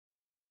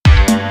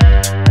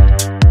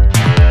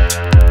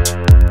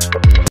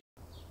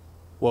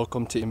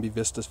Welcome to MB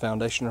Vista's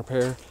foundation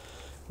repair.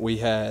 We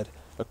had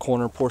a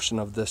corner portion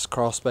of this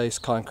crawl space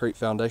concrete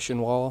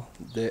foundation wall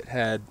that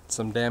had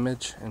some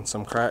damage and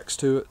some cracks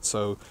to it,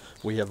 so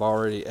we have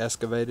already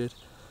excavated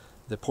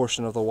the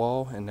portion of the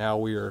wall, and now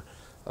we are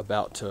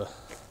about to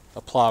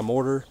apply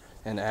mortar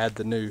and add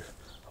the new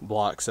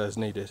blocks as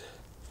needed.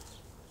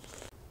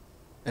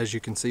 As you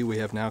can see, we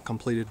have now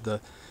completed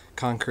the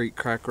concrete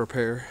crack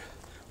repair.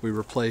 We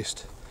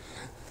replaced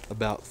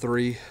about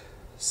 3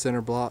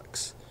 center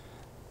blocks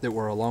that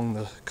were along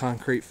the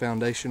concrete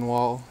foundation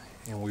wall,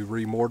 and we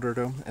re-mortared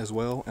them as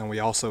well, and we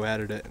also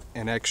added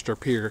an extra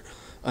pier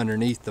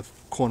underneath the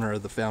corner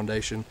of the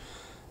foundation,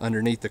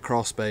 underneath the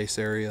crawl space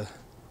area,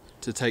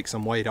 to take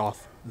some weight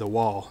off the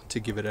wall to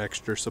give it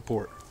extra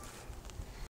support.